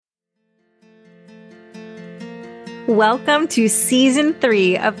Welcome to Season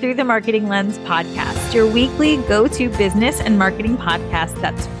 3 of Through the Marketing Lens podcast, your weekly go-to business and marketing podcast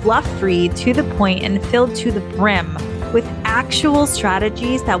that's fluff-free, to the point, and filled to the brim with actual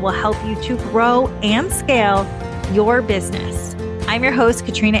strategies that will help you to grow and scale your business. I'm your host,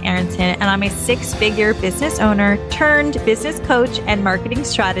 Katrina Aronson, and I'm a six-figure business owner turned business coach and marketing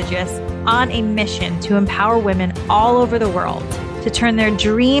strategist on a mission to empower women all over the world to turn their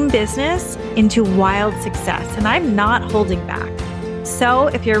dream business into wild success. And I'm not holding back. So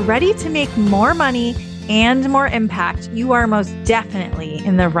if you're ready to make more money and more impact, you are most definitely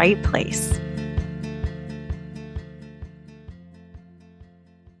in the right place.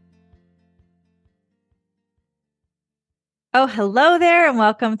 Oh, hello there, and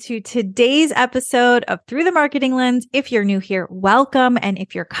welcome to today's episode of Through the Marketing Lens. If you're new here, welcome. And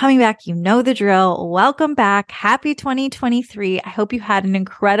if you're coming back, you know the drill. Welcome back. Happy 2023. I hope you had an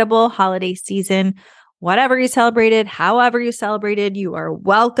incredible holiday season. Whatever you celebrated, however you celebrated, you are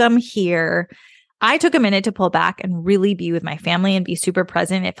welcome here. I took a minute to pull back and really be with my family and be super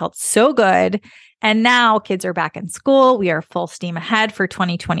present. It felt so good. And now kids are back in school. We are full steam ahead for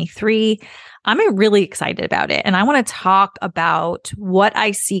 2023. I'm really excited about it. And I want to talk about what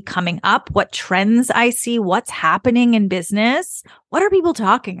I see coming up, what trends I see, what's happening in business. What are people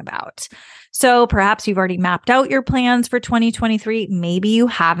talking about? So perhaps you've already mapped out your plans for 2023. Maybe you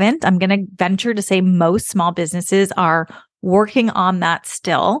haven't. I'm going to venture to say most small businesses are working on that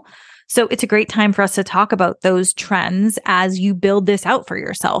still. So it's a great time for us to talk about those trends as you build this out for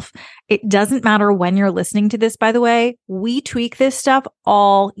yourself. It doesn't matter when you're listening to this, by the way, we tweak this stuff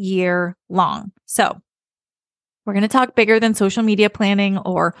all year long. So we're going to talk bigger than social media planning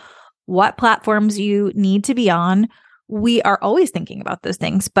or what platforms you need to be on. We are always thinking about those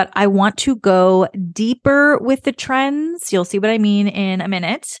things, but I want to go deeper with the trends. You'll see what I mean in a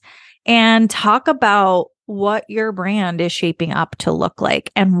minute, and talk about what your brand is shaping up to look like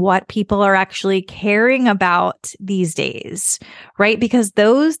and what people are actually caring about these days, right? Because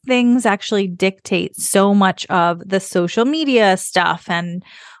those things actually dictate so much of the social media stuff and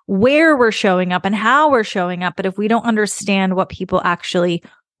where we're showing up and how we're showing up. But if we don't understand what people actually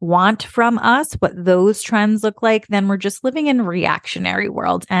want from us, what those trends look like, then we're just living in a reactionary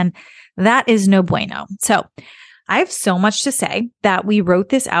world. And that is no bueno. So I have so much to say that we wrote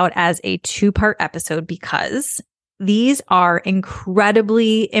this out as a two-part episode because these are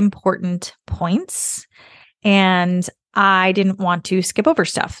incredibly important points and I didn't want to skip over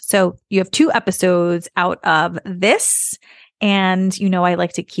stuff. So you have two episodes out of this, and you know I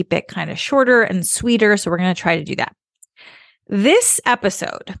like to keep it kind of shorter and sweeter, so we're going to try to do that. This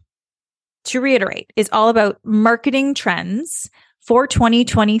episode, to reiterate, is all about marketing trends for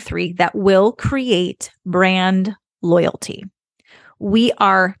 2023 that will create brand loyalty. We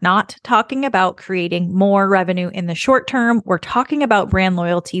are not talking about creating more revenue in the short term. We're talking about brand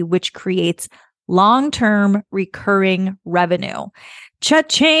loyalty, which creates long-term recurring revenue.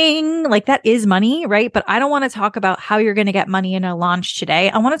 Cha-ching! Like that is money, right? But I don't want to talk about how you're going to get money in a launch today.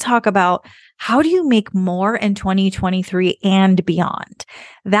 I want to talk about how do you make more in 2023 and beyond.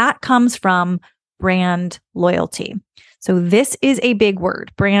 That comes from brand loyalty. So this is a big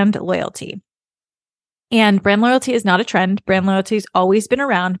word, brand loyalty. And brand loyalty is not a trend. Brand loyalty has always been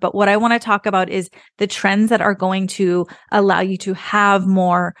around. But what I want to talk about is the trends that are going to allow you to have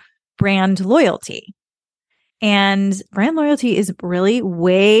more brand loyalty. And brand loyalty is really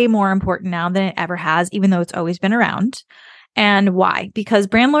way more important now than it ever has, even though it's always been around. And why? Because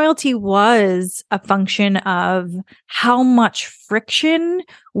brand loyalty was a function of how much friction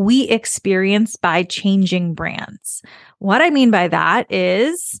we experience by changing brands. What I mean by that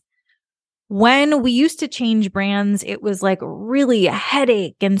is when we used to change brands, it was like really a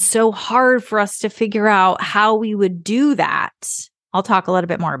headache and so hard for us to figure out how we would do that. I'll talk a little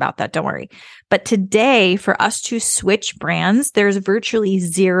bit more about that, don't worry. But today, for us to switch brands, there's virtually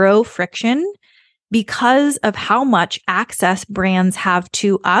zero friction because of how much access brands have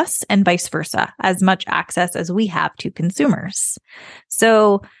to us and vice versa, as much access as we have to consumers.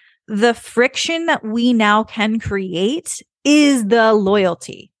 So the friction that we now can create is the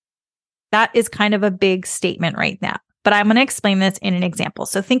loyalty. That is kind of a big statement right now, but I'm going to explain this in an example.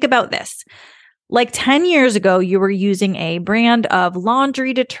 So think about this. Like 10 years ago, you were using a brand of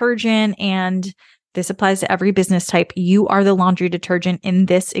laundry detergent, and this applies to every business type. You are the laundry detergent in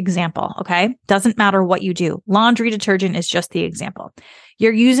this example, okay? Doesn't matter what you do. Laundry detergent is just the example.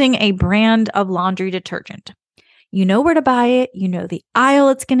 You're using a brand of laundry detergent. You know where to buy it. You know the aisle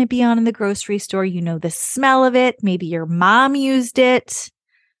it's going to be on in the grocery store. You know the smell of it. Maybe your mom used it.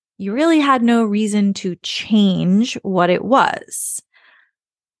 You really had no reason to change what it was.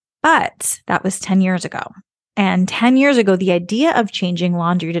 But that was 10 years ago. And 10 years ago, the idea of changing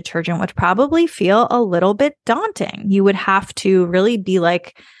laundry detergent would probably feel a little bit daunting. You would have to really be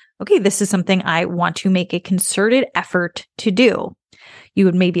like, okay, this is something I want to make a concerted effort to do. You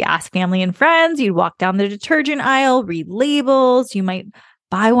would maybe ask family and friends. You'd walk down the detergent aisle, read labels. You might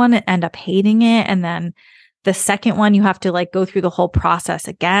buy one and end up hating it. And then the second one, you have to like go through the whole process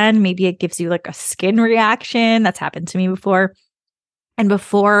again. Maybe it gives you like a skin reaction. That's happened to me before. And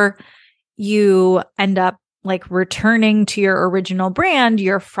before you end up like returning to your original brand,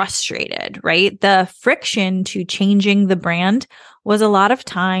 you're frustrated, right? The friction to changing the brand was a lot of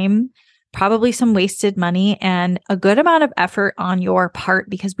time, probably some wasted money, and a good amount of effort on your part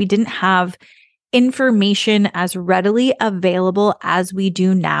because we didn't have information as readily available as we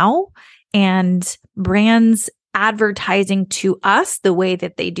do now. And brands advertising to us the way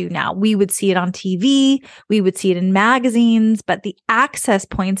that they do now. We would see it on TV, we would see it in magazines, but the access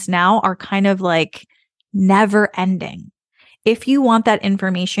points now are kind of like never ending. If you want that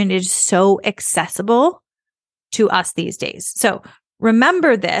information, it is so accessible to us these days. So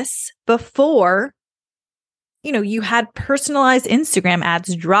remember this before, you had personalized Instagram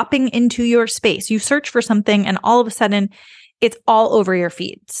ads dropping into your space. You search for something and all of a sudden it's all over your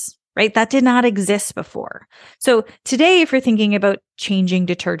feeds, right? That did not exist before. So today, if you're thinking about changing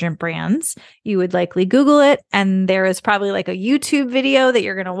detergent brands, you would likely Google it. And there is probably like a YouTube video that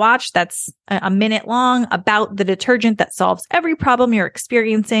you're going to watch that's a minute long about the detergent that solves every problem you're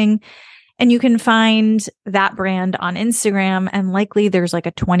experiencing. And you can find that brand on Instagram. And likely there's like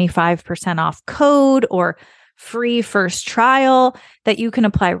a 25% off code or free first trial that you can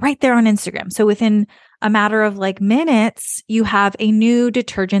apply right there on Instagram. So within a matter of like minutes, you have a new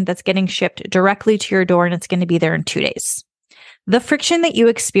detergent that's getting shipped directly to your door and it's going to be there in 2 days. The friction that you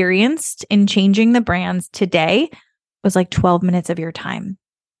experienced in changing the brands today was like 12 minutes of your time.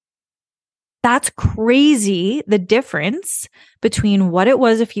 That's crazy, the difference between what it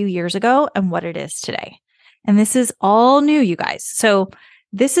was a few years ago and what it is today. And this is all new, you guys. So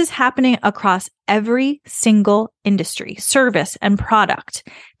this is happening across every single industry, service, and product.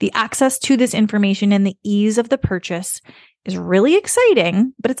 The access to this information and the ease of the purchase is really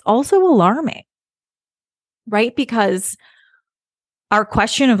exciting, but it's also alarming, right? Because our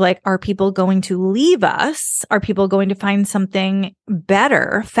question of like, are people going to leave us? Are people going to find something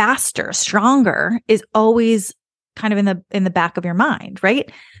better, faster, stronger is always kind of in the back of your mind, right?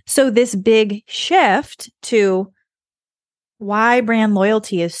 So this big shift to why brand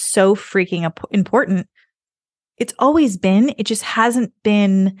loyalty is so freaking important. It's always been, it just hasn't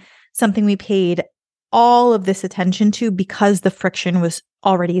been something we paid all of this attention to because the friction was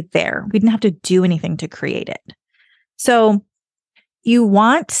already there. We didn't have to do anything to create it. So you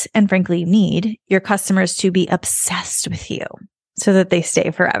want, and frankly, you need your customers to be obsessed with you so that they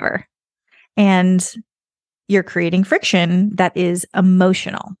stay forever. And you're creating friction that is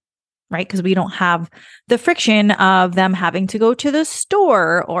emotional, right? Because we don't have the friction of them having to go to the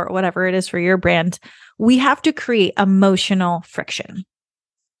store or whatever it is for your brand. We have to create emotional friction.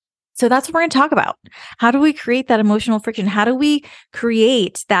 So that's what we're going to talk about. How do we create that emotional friction? How do we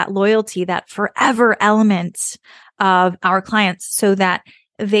create that loyalty, that forever element of our clients so that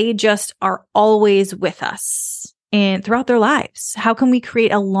they just are always with us and throughout their lives? How can we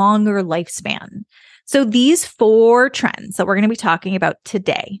create a longer lifespan? So these 4 trends that we're going to be talking about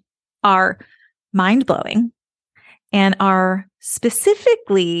today are mind-blowing and are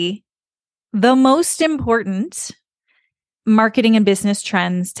specifically the most important marketing and business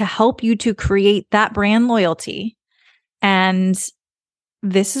trends to help you to create that brand loyalty. And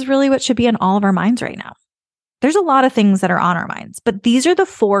this is really what should be on all of our minds right now. There's a lot of things that are on our minds, but these are the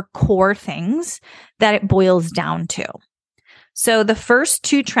 4 core things that it boils down to. So the first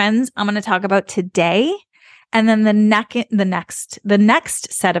 2 trends I'm going to talk about today. And then the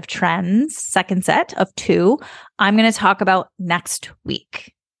next set of trends, second set of 2, I'm going to talk about next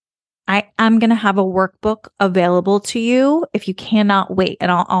week. I'm going to have a workbook available to you if you cannot wait,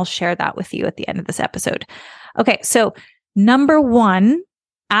 and I'll share that with you at the end of this episode. Okay, so number 1,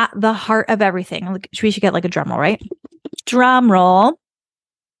 at the heart of everything, we should get like a drum roll, right? Drum roll,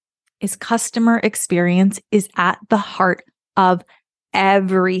 is customer experience is at the heart of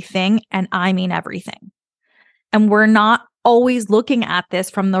everything, and I mean everything. And we're not always looking at this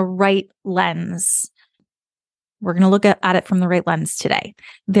from the right lens. We're going to look at it from the right lens today.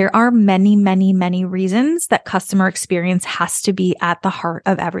 There are many, many, many reasons that customer experience has to be at the heart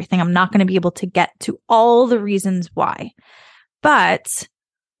of everything. I'm not going to be able to get to all the reasons why. But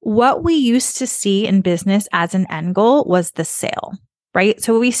what we used to see in business as an end goal was the sale, right?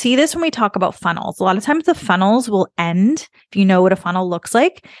 So we see this when we talk about funnels. A lot of times the funnels will end, if you know what a funnel looks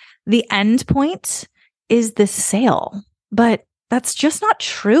like, the end point is this sale. But that's just not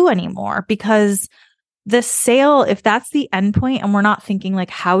true anymore, because the sale, if that's the endpoint and we're not thinking like,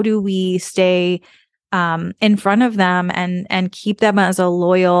 how do we stay in front of them and keep them as a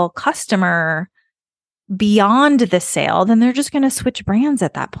loyal customer beyond the sale, then they're just going to switch brands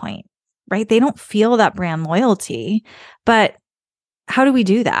at that point, right? They don't feel that brand loyalty. But how do we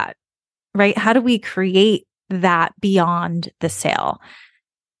do that, right? How do we create that beyond the sale?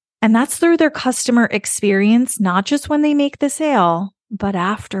 And that's through their customer experience, not just when they make the sale, but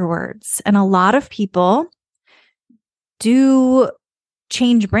afterwards. And a lot of people do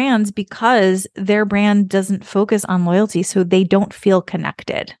change brands because their brand doesn't focus on loyalty, so they don't feel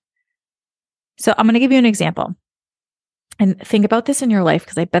connected. So I'm going to give you an example. And think about this in your life,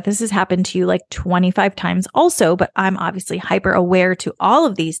 because I bet this has happened to you like 25 times also, but I'm obviously hyper aware to all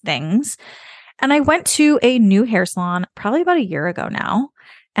of these things. And I went to a new hair salon probably about a year ago now.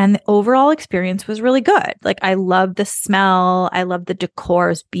 And the overall experience was really good. Like, I loved the smell. I loved the decor. It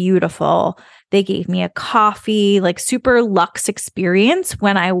was beautiful. They gave me a coffee, like super luxe experience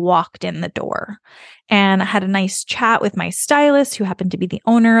when I walked in the door. And I had a nice chat with my stylist, who happened to be the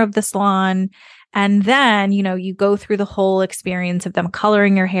owner of the salon. And then, you go through the whole experience of them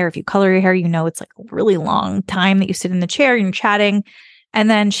coloring your hair. If you color your hair, it's like a really long time that you sit in the chair and you're chatting. And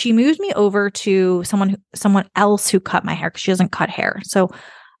then she moves me over to someone else who cut my hair, because she doesn't cut hair. So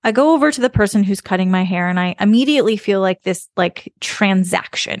I go over to the person who's cutting my hair, and I immediately feel like this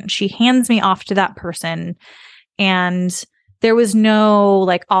transaction. She hands me off to that person, and there was no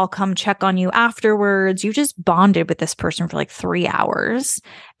like, I'll come check on you afterwards. You just bonded with this person for like 3 hours,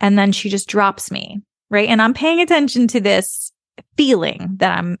 and then she just drops me, right? And I'm paying attention to this feeling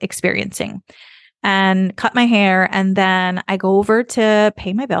that I'm experiencing, and cut my hair. And then I go over to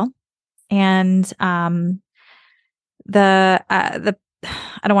pay my bill, and the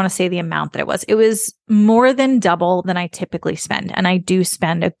I don't want to say the amount that it was. It was more than double than I typically spend. And I do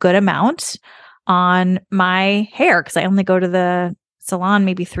spend a good amount on my hair, because I only go to the salon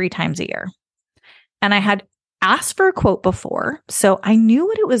maybe 3 times a year. And I had asked for a quote before, so I knew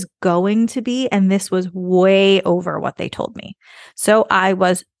what it was going to be. And this was way over what they told me. So I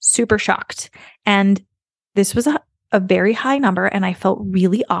was super shocked. And this was a very high number, and I felt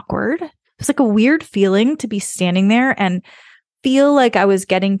really awkward. It was like a weird feeling to be standing there and feel like I was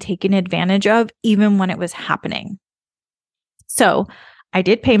getting taken advantage of, even when it was happening. So I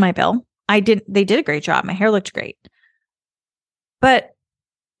did pay my bill. They did a great job. My hair looked great. But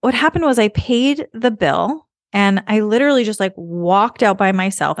what happened was I paid the bill, and I literally just like walked out by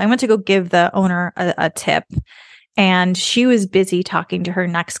myself. I went to go give the owner a tip, and she was busy talking to her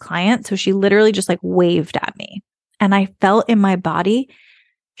next client. So she literally just like waved at me, and I felt in my body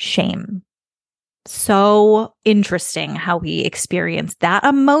shame. So interesting how we experience that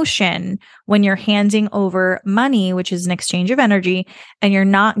emotion when you're handing over money, which is an exchange of energy, and you're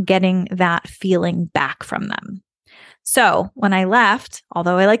not getting that feeling back from them. So when I left,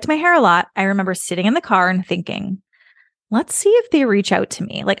 although I liked my hair a lot, I remember sitting in the car and thinking, let's see if they reach out to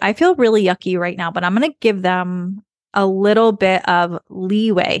me. Like, I feel really yucky right now, but I'm going to give them a little bit of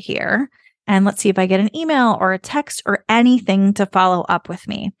leeway here. And let's see if I get an email or a text or anything to follow up with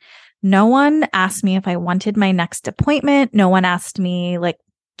me. No one asked me if I wanted my next appointment. No one asked me, like,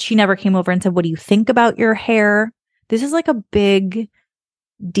 she never came over and said, what do you think about your hair? This is like a big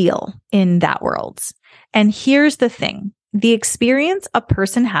deal in that world. And here's the thing. The experience a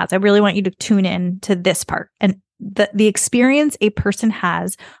person has, I really want you to tune in to this part. And the experience a person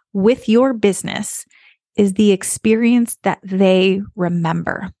has with your business is the experience that they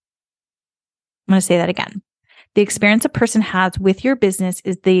remember. I'm going to say that again. The experience a person has with your business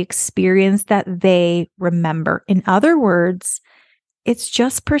is the experience that they remember. In other words, it's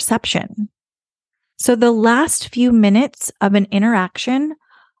just perception. So the last few minutes of an interaction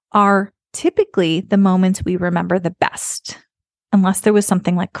are typically the moments we remember the best, unless there was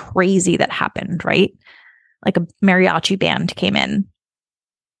something like crazy that happened, right? Like a mariachi band came in.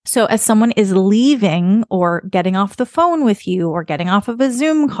 So as someone is leaving or getting off the phone with you or getting off of a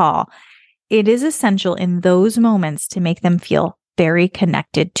Zoom call, it is essential in those moments to make them feel very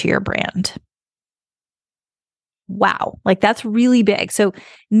connected to your brand. Wow, like that's really big. So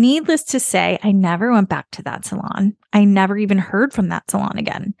needless to say, I never went back to that salon. I never even heard from that salon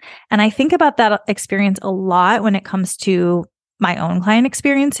again. And I think about that experience a lot when it comes to my own client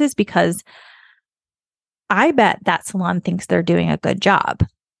experiences, because I bet that salon thinks they're doing a good job,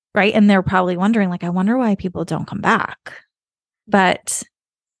 right? And they're probably wondering, like, I wonder why people don't come back. But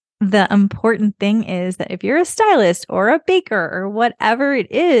the important thing is that if you're a stylist or a baker or whatever it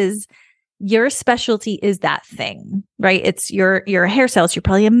is, your specialty is that thing, right? It's you're a hairstylist. You're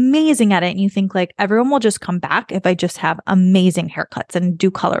probably amazing at it. And you think like everyone will just come back if I just have amazing haircuts and do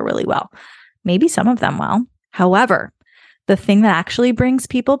color really well. Maybe some of them will. However, the thing that actually brings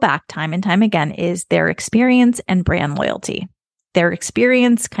people back time and time again is their experience and brand loyalty. Their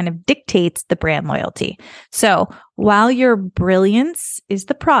experience kind of dictates the brand loyalty. So while your brilliance is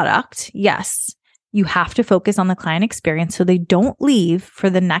the product, yes, you have to focus on the client experience so they don't leave for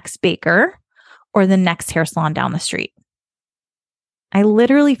the next baker or the next hair salon down the street. I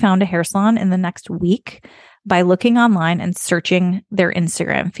literally found a hair salon in the next week by looking online and searching their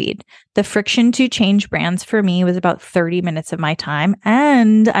Instagram feed. The friction to change brands for me was about 30 minutes of my time,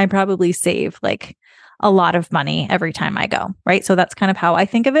 and I probably save like a lot of money every time I go, right? So that's kind of how I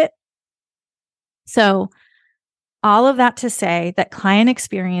think of it. So all of that to say that client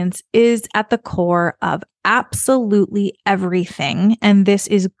experience is at the core of absolutely everything, and this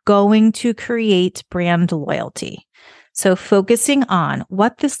is going to create brand loyalty. So focusing on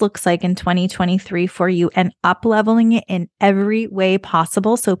what this looks like in 2023 for you and up-leveling it in every way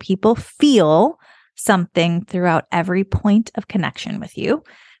possible so people feel something throughout every point of connection with you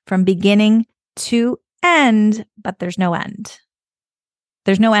from beginning to end, but there's no end.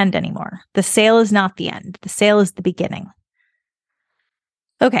 There's no end anymore. The sale is not the end. The sale is the beginning.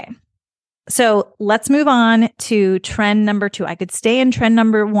 Okay. So let's move on to trend number 2. I could stay in trend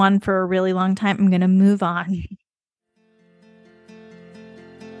number 1 for a really long time. I'm going to move on.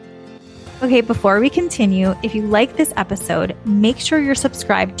 Okay, before we continue, if you like this episode, make sure you're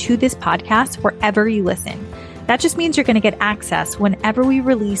subscribed to this podcast wherever you listen. That just means you're going to get access whenever we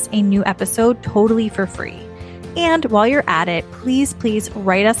release a new episode totally for free. And while you're at it, please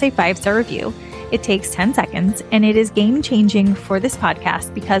write us a 5-star review. It takes 10 seconds and it is game-changing for this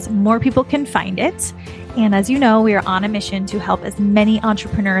podcast because more people can find it. And as you know, we are on a mission to help as many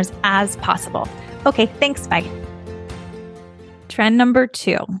entrepreneurs as possible. Okay, thanks. Bye. Trend number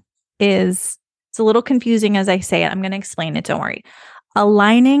 2 is, it's a little confusing as I say it. I'm going to explain it. Don't worry.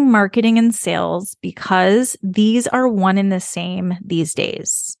 Aligning marketing and sales, because these are one and the same these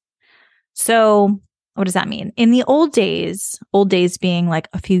days. So what does that mean? In the old days being like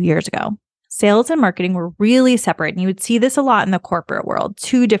a few years ago, sales and marketing were really separate. And you would see this a lot in the corporate world,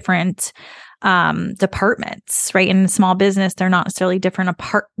 2 different departments, right? In small business, they're not necessarily different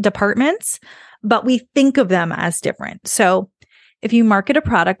departments, but we think of them as different. So if you market a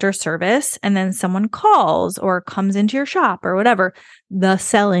product or service and then someone calls or comes into your shop or whatever, the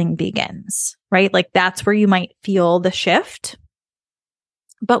selling begins, right? Like that's where you might feel the shift.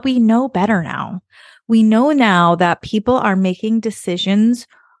 But we know better now. We know now that people are making decisions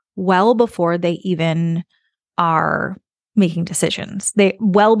well before they even are making decisions.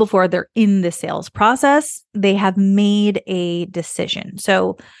 Well before they're in the sales process, they have made a decision.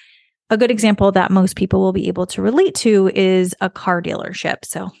 So a good example that most people will be able to relate to is a car dealership.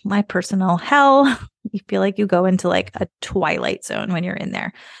 So my personal hell, you feel like you go into like a twilight zone when you're in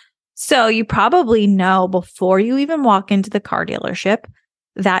there. So you probably know before you even walk into the car dealership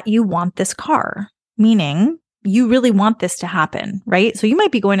that you want this car, meaning you really want this to happen, right? So you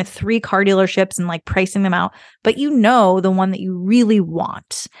might be going to 3 car dealerships and like pricing them out, but you know the one that you really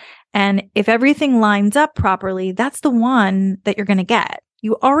want. And if everything lines up properly, that's the one that you're going to get.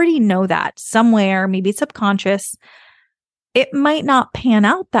 You already know that somewhere, maybe subconscious. It might not pan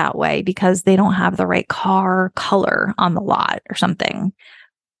out that way because they don't have the right car color on the lot or something.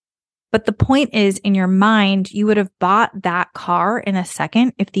 But the point is, in your mind, you would have bought that car in a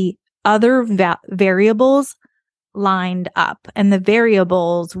second if the other variables lined up. And the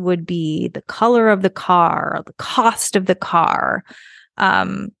variables would be the color of the car, the cost of the car,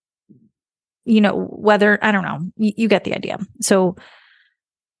 whether, I don't know, you get the idea. So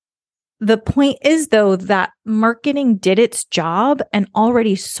the point is, though, that marketing did its job and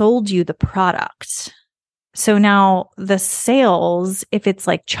already sold you the product. So now the sales, if it's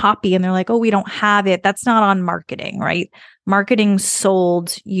like choppy and they're like, oh, we don't have it, that's not on marketing, right? Marketing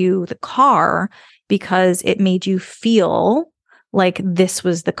sold you the car because it made you feel like this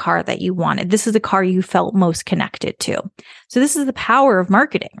was the car that you wanted. This is the car you felt most connected to. So this is the power of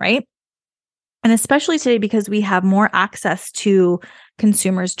marketing, right? And especially today, because we have more access to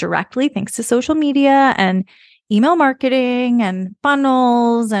consumers directly, thanks to social media and email marketing and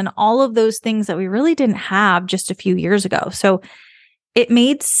funnels and all of those things that we really didn't have just a few years ago. So it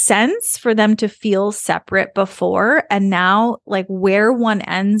made sense for them to feel separate before. And now, like, where one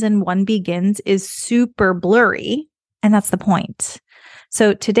ends and one begins is super blurry. And that's the point.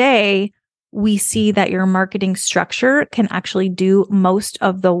 So today, we see that your marketing structure can actually do most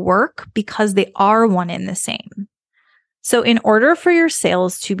of the work because they are one and the same. So in order for your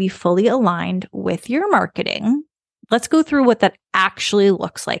sales to be fully aligned with your marketing, let's go through what that actually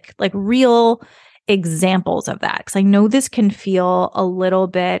looks like real examples of that. Because I know this can feel a little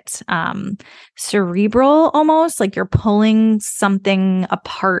bit cerebral almost, like you're pulling something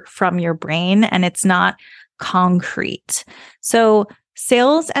apart from your brain and it's not concrete. So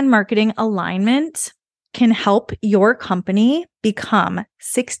sales and marketing alignment can help your company become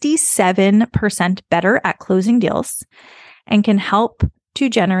 67% better at closing deals and can help to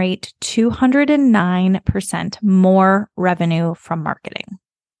generate 209% more revenue from marketing.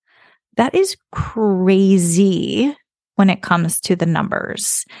 That is crazy when it comes to the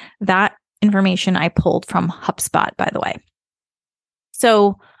numbers. That information I pulled from HubSpot, by the way.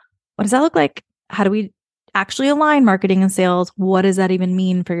 So what does that look like? How do we actually align marketing and sales? What does that even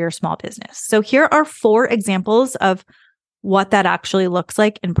mean for your small business? So here are 4 examples of what that actually looks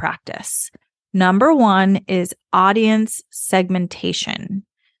like in practice. Number 1 is audience segmentation.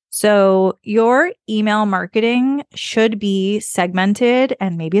 So your email marketing should be segmented,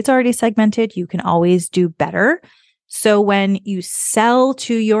 and maybe it's already segmented. You can always do better. So when you sell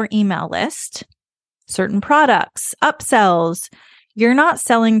to your email list, certain products, upsells, you're not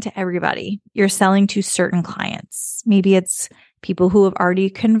selling to everybody. You're selling to certain clients. Maybe it's people who have already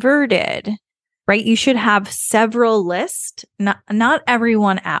converted, right? You should have several lists, not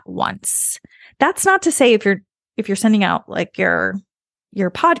everyone at once. That's not to say if you're sending out like your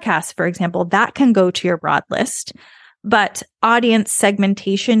podcast, for example, that can go to your broad list. But audience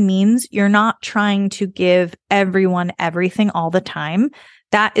segmentation means you're not trying to give everyone everything all the time.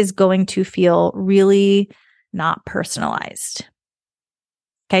 That is going to feel really not personalized.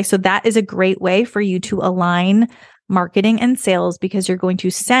 Okay, so that is a great way for you to align marketing and sales because you're going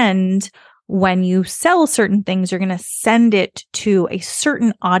to send, when you sell certain things, you're going to send it to a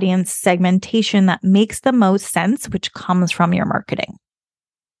certain audience segmentation that makes the most sense, which comes from your marketing.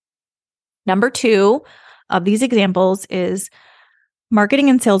 Number 2 of these examples is marketing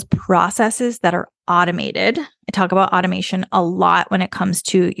and sales processes that are automated. I talk about automation a lot when it comes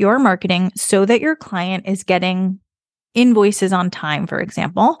to your marketing so that your client is getting invoices on time, for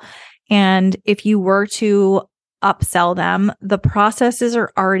example. And if you were to upsell them, the processes are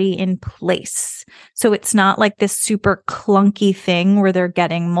already in place. So it's not like this super clunky thing where they're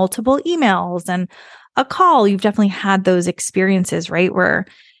getting multiple emails and a call. You've definitely had those experiences, right? Where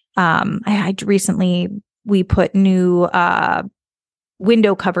we put new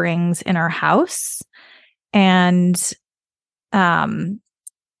window coverings in our house, and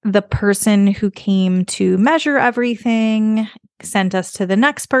the person who came to measure everything sent us to the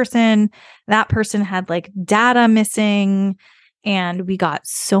next person. That person had like data missing, and we got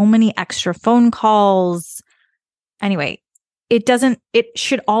so many extra phone calls. Anyway, it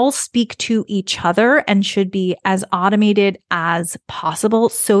should all speak to each other and should be as automated as possible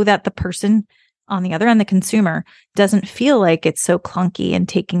so that the person on the other end, the consumer, doesn't feel like it's so clunky and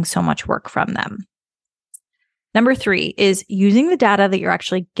taking so much work from them. Number 3 is using the data that you're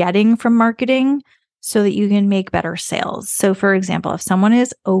actually getting from marketing so that you can make better sales. So for example, if someone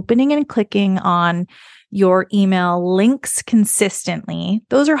is opening and clicking on your email links consistently,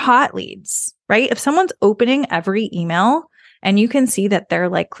 those are hot leads, right? If someone's opening every email and you can see that they're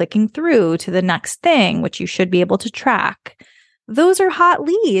like clicking through to the next thing, which you should be able to track, those are hot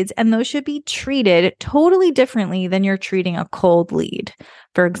leads, and those should be treated totally differently than you're treating a cold lead.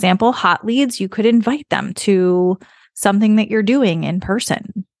 For example, hot leads, you could invite them to something that you're doing in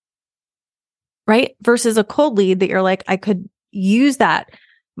person, right? Versus a cold lead that you're like, I could use that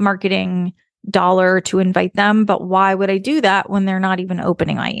marketing dollar to invite them, but why would I do that when they're not even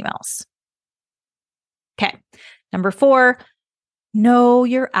opening my emails? Okay. Number 4, know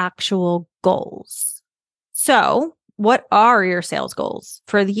your actual goals. So what are your sales goals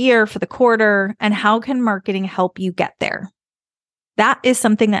for the year, for the quarter, and how can marketing help you get there? That is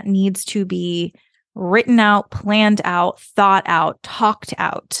something that needs to be written out, planned out, thought out, talked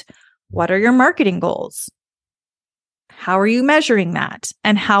out. What are your marketing goals? How are you measuring that?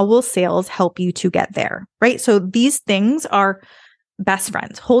 And how will sales help you to get there, right? So these things are best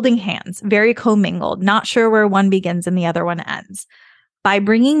friends, holding hands, very commingled, not sure where one begins and the other one ends. By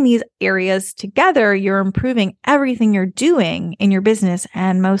bringing these areas together, you're improving everything you're doing in your business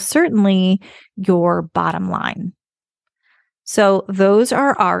and most certainly your bottom line. So those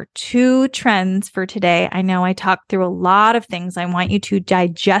are our 2 trends for today. I know I talked through a lot of things. I want you to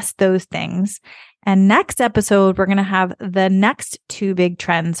digest those things. And next episode, we're going to have the next 2 big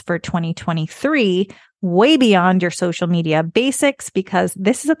trends for 2023, way beyond your social media basics, because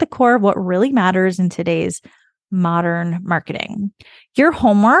this is at the core of what really matters in today's modern marketing. Your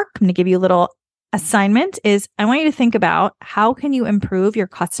homework, I'm going to give you a little assignment is I want you to think about how can you improve your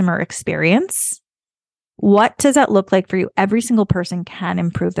customer experience? What does that look like for you? Every single person can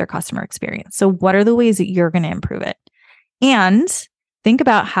improve their customer experience. So what are the ways that you're going to improve it? And think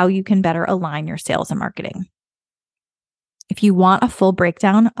about how you can better align your sales and marketing. If you want a full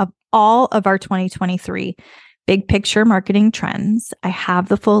breakdown of all of our 2023 big picture marketing trends, I have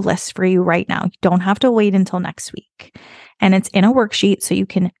the full list for you right now. You don't have to wait until next week. And it's in a worksheet so you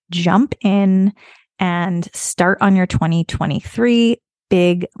can jump in and start on your 2023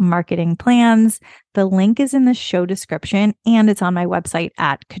 big marketing plans. The link is in the show description and it's on my website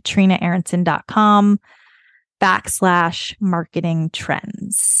at katrinaaaronson.com/marketing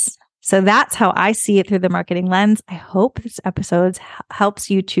trends. So that's how I see it through the marketing lens. I hope this episode helps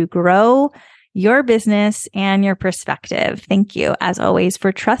you to grow your business and your perspective. Thank you, as always,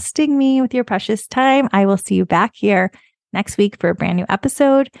 for trusting me with your precious time. I will see you back here next week for a brand new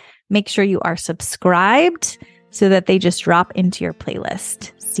episode. Make sure you are subscribed so that they just drop into your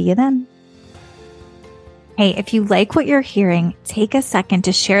playlist. See you then. Hey, if you like what you're hearing, take a second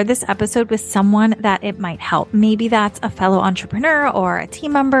to share this episode with someone that it might help. Maybe that's a fellow entrepreneur or a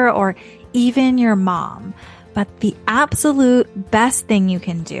team member or even your mom. But the absolute best thing you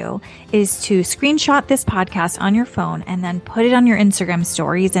can do is to screenshot this podcast on your phone and then put it on your Instagram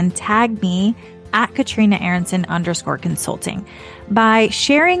stories and tag me at katrinaaaronson_consulting. By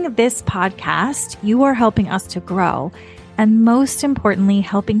sharing this podcast, you are helping us to grow and most importantly,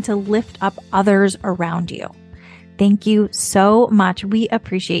 helping to lift up others around you. Thank you so much. We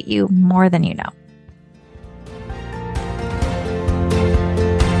appreciate you more than you know.